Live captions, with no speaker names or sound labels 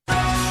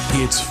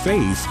It's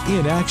faith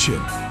in action.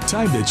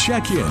 Time to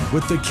check in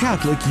with the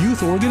Catholic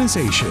Youth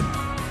Organization.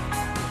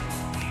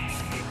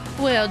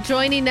 Well,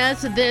 joining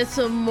us this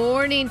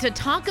morning to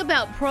talk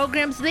about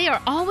programs, they are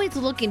always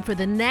looking for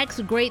the next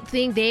great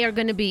thing they are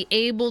going to be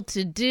able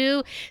to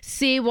do.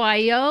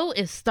 CYO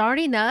is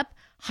starting up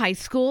high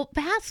school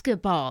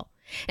basketball.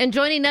 And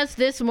joining us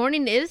this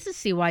morning is the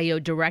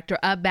CYO Director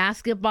of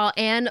Basketball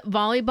and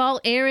Volleyball,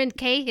 Erin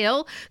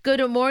Cahill.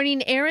 Good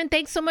morning, Erin.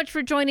 Thanks so much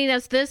for joining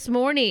us this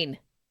morning.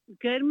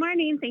 Good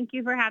morning. Thank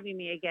you for having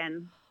me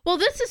again. Well,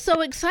 this is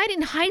so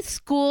exciting. High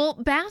school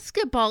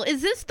basketball.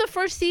 Is this the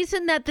first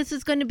season that this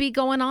is going to be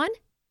going on?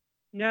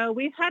 No,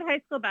 we've had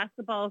high school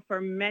basketball for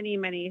many,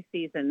 many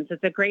seasons.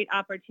 It's a great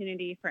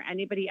opportunity for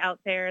anybody out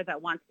there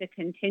that wants to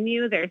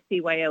continue their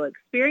CYO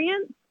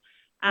experience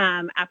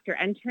after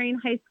entering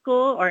high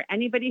school, or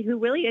anybody who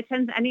really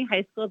attends any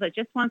high school that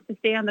just wants to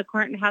stay on the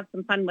court and have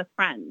some fun with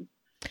friends.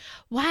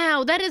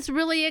 Wow, that is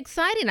really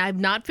exciting. I'm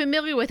not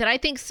familiar with it. I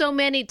think so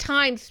many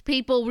times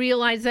people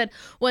realize that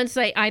once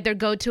they either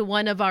go to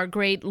one of our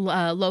great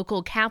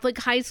local Catholic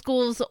high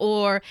schools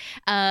or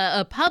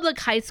a public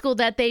high school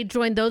that they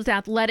join those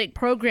athletic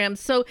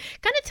programs. So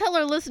kind of tell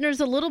our listeners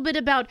a little bit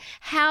about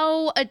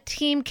how a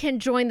team can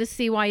join the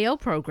CYO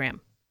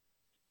program.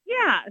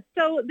 Yeah,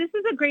 so this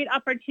is a great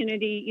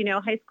opportunity. You know,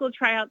 high school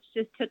tryouts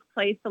just took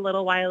place a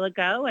little while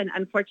ago, and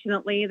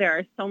unfortunately, there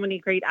are so many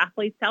great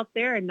athletes out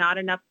there and not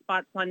enough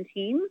spots on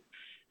teams.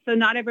 So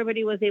not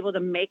everybody was able to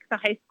make the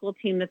high school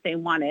team that they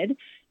wanted.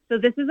 So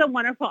this is a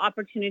wonderful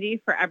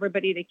opportunity for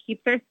everybody to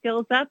keep their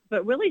skills up,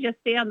 but really just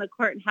stay on the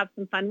court and have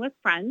some fun with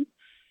friends.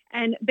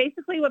 And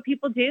basically what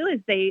people do is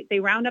they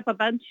round up a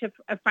bunch of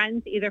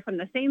friends, either from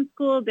the same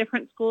school,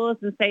 different schools,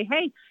 and say,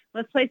 hey,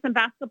 let's play some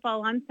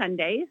basketball on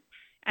Sundays.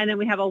 And then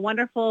we have a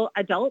wonderful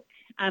adult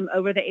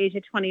over the age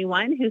of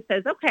 21 who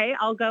says, okay,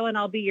 I'll go and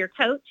I'll be your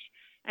coach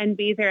and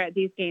be there at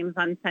these games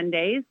on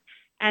Sundays.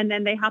 And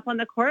then they hop on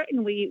the court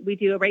and we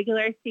do a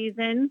regular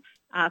season.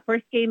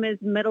 First game is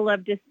middle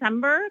of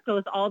December,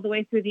 goes all the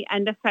way through the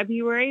end of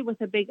February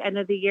with a big end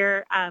of the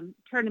year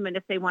tournament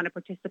if they want to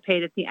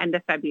participate at the end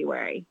of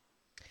February.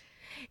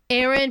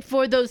 Erin,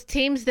 for those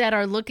teams that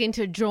are looking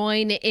to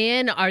join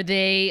in, are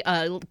they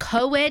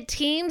co-ed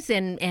teams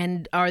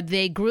and are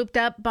they grouped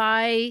up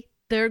by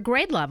their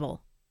grade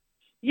level?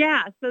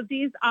 Yeah, so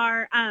these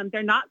are,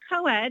 they're not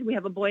co-ed. We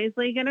have a boys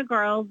league and a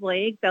girls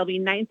league. They'll be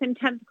 9th and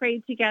 10th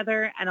grade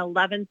together and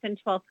 11th and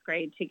 12th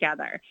grade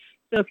together.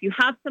 So if you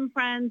have some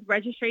friends,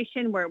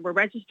 registration, we're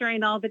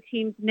registering all the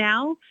teams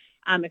now.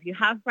 If you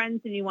have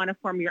friends and you want to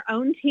form your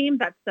own team,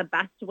 that's the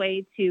best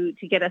way to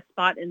get a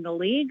spot in the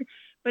league.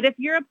 But if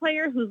you're a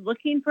player who's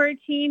looking for a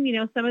team, you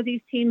know, some of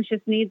these teams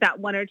just need that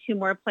one or two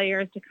more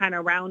players to kind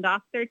of round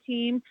off their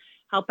team,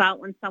 help out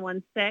when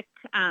someone's sick.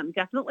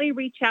 Definitely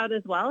reach out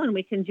as well, and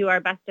we can do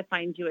our best to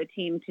find you a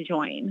team to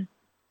join.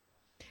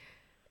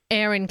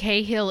 Erin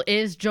Cahill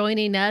is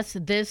joining us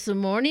this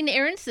morning.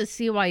 Erin's the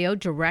CYO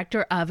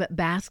Director of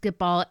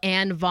Basketball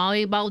and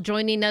Volleyball,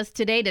 joining us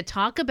today to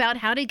talk about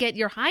how to get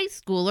your high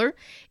schooler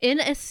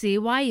in a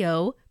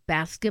CYO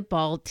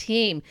basketball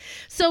team.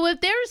 So if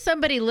there's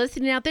somebody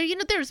listening out there, you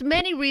know, there's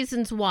many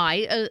reasons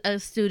why a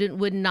student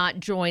would not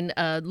join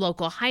a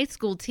local high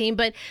school team,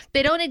 but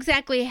they don't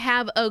exactly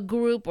have a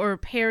group or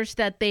pairs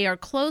that they are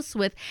close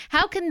with.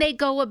 How can they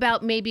go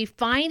about maybe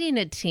finding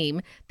a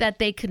team that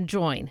they can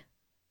join?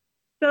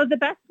 So the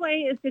best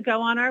way is to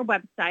go on our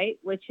website,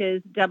 which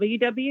is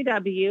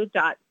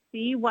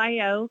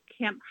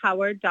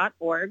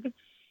www.cyocampHoward.org.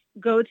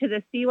 Go to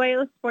the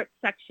CYO sports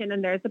section,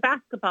 and there's a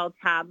basketball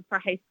tab for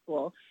high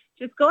school.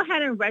 Just go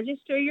ahead and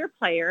register your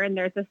player, and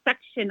there's a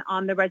section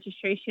on the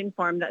registration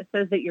form that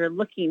says that you're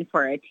looking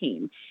for a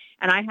team.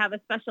 And I have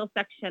a special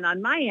section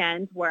on my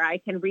end where I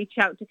can reach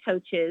out to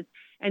coaches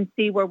and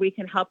see where we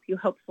can help you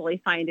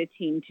hopefully find a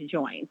team to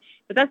join.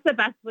 But that's the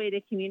best way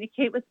to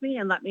communicate with me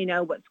and let me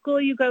know what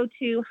school you go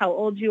to, how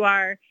old you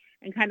are,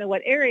 and kind of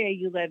what area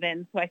you live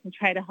in so I can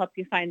try to help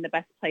you find the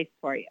best place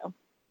for you.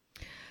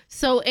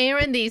 So,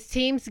 Erin, these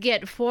teams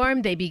get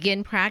formed. They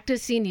begin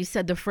practicing. You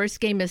said the first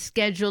game is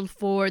scheduled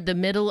for the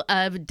middle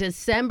of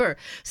December.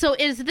 So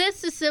is this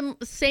the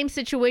same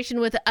situation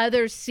with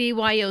other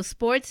CYO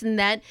sports in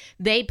that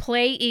they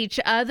play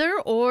each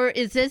other, or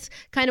is this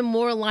kind of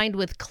more aligned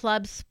with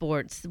club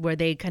sports where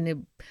they kind of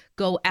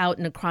go out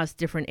and across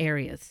different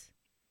areas?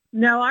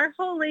 No, our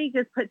whole league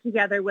is put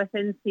together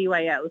within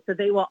CYO, so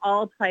they will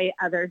all play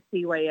other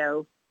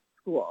CYO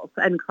schools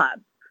and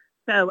clubs.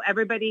 So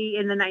everybody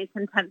in the 9th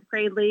and 10th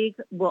grade league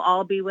will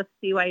all be with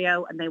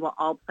CYO, and they will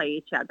all play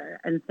each other.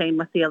 And same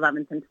with the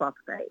 11th and 12th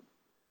grade.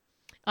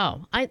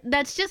 Oh,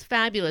 that's just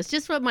fabulous.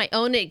 Just from my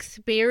own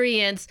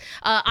experience,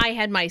 I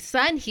had my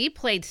son. He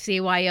played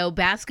CYO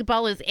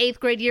basketball his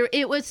 8th grade year.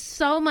 It was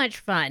so much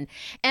fun.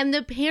 And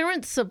the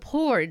parent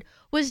support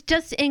was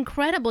just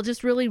incredible,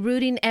 just really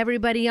rooting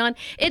everybody on.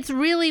 It's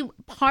really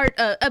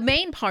a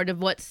main part of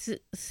what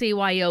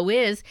CYO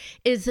is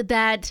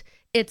that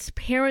it's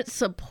parent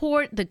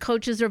support, the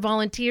coaches are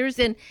volunteers,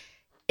 and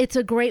it's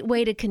a great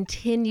way to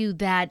continue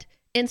that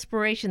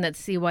inspiration that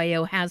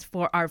CYO has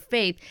for our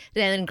faith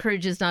that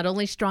encourages not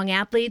only strong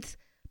athletes,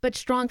 but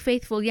strong,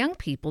 faithful young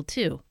people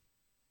too.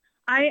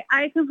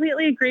 I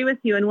completely agree with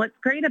you. And what's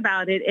great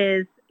about it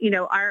is,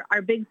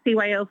 our big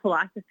CYO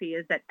philosophy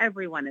is that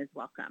everyone is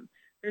welcome.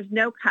 There's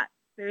no cuts.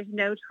 There's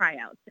no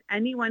tryouts.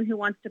 Anyone who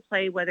wants to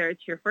play, whether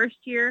it's your first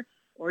year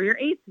or your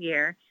 8th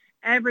year,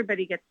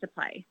 everybody gets to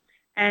play.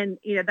 And,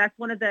 that's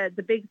one of the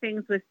big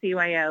things with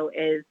CYO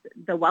is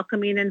the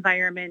welcoming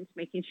environment,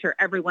 making sure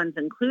everyone's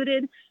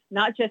included,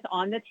 not just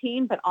on the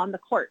team, but on the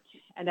court.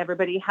 And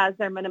everybody has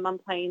their minimum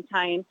playing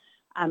time,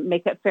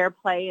 make it fair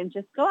play, and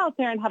just go out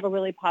there and have a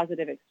really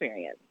positive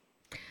experience.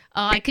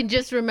 I can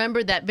just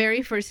remember that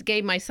very first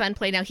game my son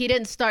played. Now, he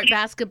didn't start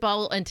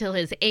basketball until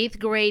his 8th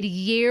grade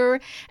year.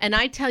 And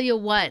I tell you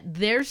what,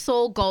 their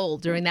sole goal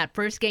during that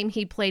first game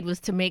he played was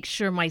to make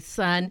sure my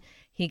son,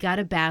 he got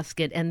a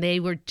basket. And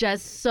they were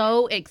just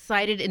so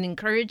excited and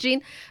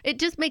encouraging. It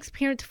just makes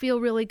parents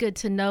feel really good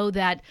to know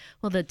that,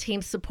 well, the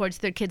team supports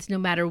their kids no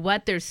matter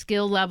what their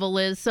skill level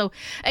is. So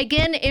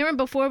again, Erin,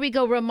 before we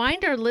go,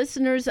 remind our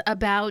listeners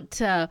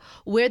about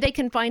where they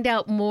can find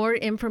out more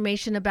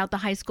information about the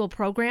high school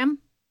program.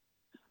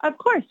 Of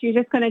course, you're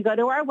just going to go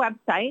to our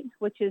website,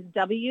 which is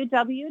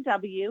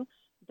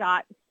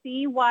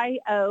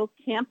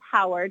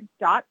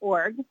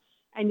www.cyocampHoward.org,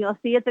 and you'll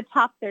see at the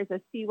top there's a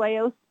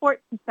CYO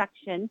sports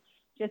section.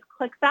 Just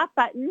click that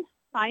button,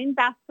 find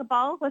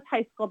basketball with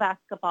high school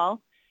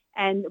basketball,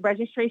 and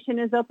registration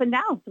is open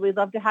now. So we'd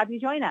love to have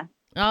you join us.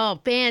 Oh,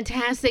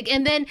 fantastic.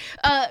 And then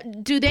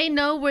do they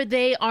know where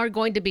they are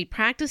going to be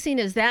practicing?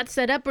 Is that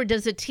set up, or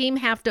does the team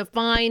have to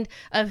find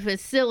a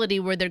facility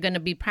where they're going to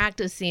be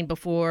practicing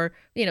before,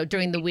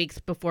 during the weeks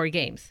before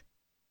games?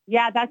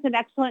 Yeah, that's an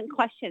excellent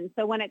question.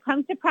 So when it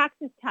comes to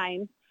practice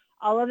times,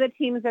 all of the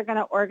teams are going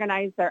to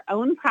organize their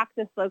own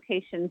practice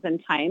locations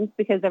and times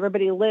because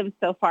everybody lives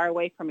so far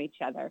away from each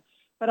other.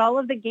 But all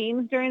of the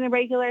games during the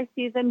regular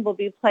season will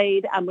be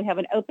played. We have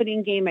an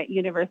opening game at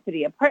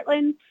University of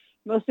Portland.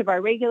 Most of our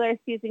regular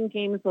season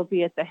games will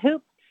be at the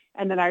Hoop,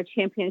 and then our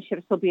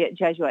championships will be at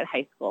Jesuit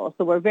High School.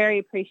 So we're very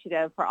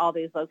appreciative for all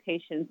these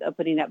locations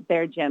opening up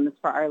their gyms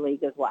for our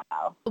league as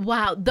well.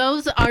 Wow,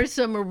 those are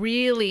some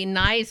really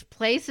nice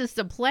places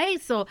to play.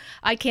 So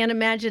I can't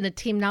imagine a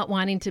team not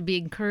wanting to be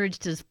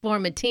encouraged to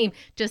form a team,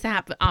 just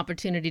have an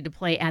opportunity to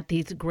play at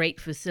these great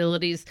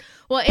facilities.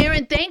 Well,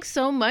 Erin, thanks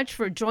so much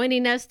for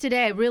joining us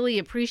today. I really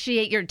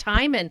appreciate your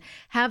time, and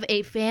have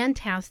a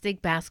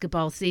fantastic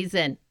basketball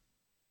season.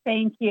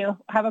 Thank you.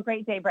 Have a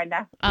great day,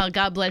 Brenda.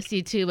 God bless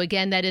you, too.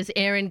 Again, that is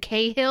Erin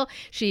Cahill.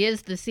 She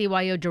is the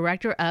CYO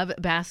Director of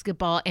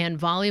Basketball and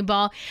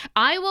Volleyball.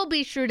 I will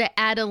be sure to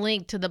add a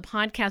link to the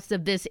podcast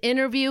of this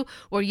interview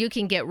where you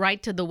can get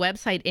right to the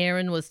website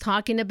Erin was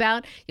talking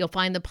about. You'll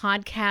find the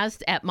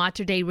podcast at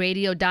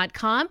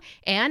materdeiradio.com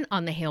and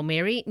on the Hail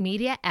Mary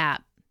Media app.